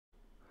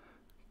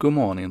God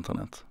morgon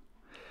internet.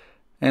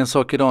 En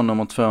sak idag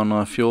nummer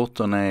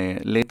 214 är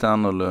lite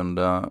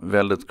annorlunda,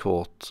 väldigt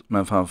kort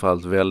men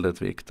framförallt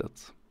väldigt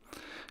viktigt.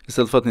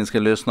 Istället för att ni ska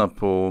lyssna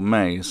på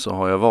mig så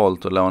har jag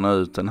valt att låna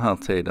ut den här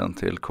tiden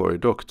till Cory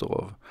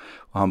Doctorows.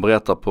 Och han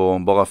berättar på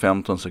bara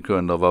 15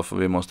 sekunder varför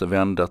vi måste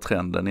vända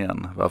trenden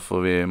igen. Varför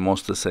vi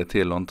måste se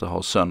till att inte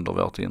ha sönder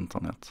vårt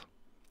internet.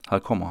 Här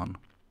kommer han.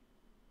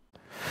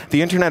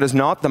 The internet is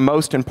not the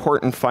most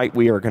important fight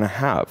we are going to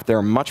have. There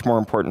are much more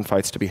important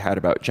fights to be had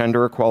about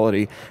gender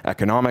equality,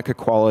 economic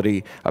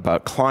equality,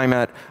 about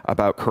climate,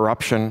 about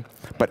corruption.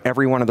 But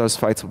every one of those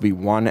fights will be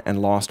won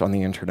and lost on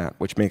the internet,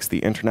 which makes the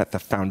internet the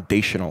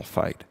foundational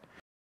fight.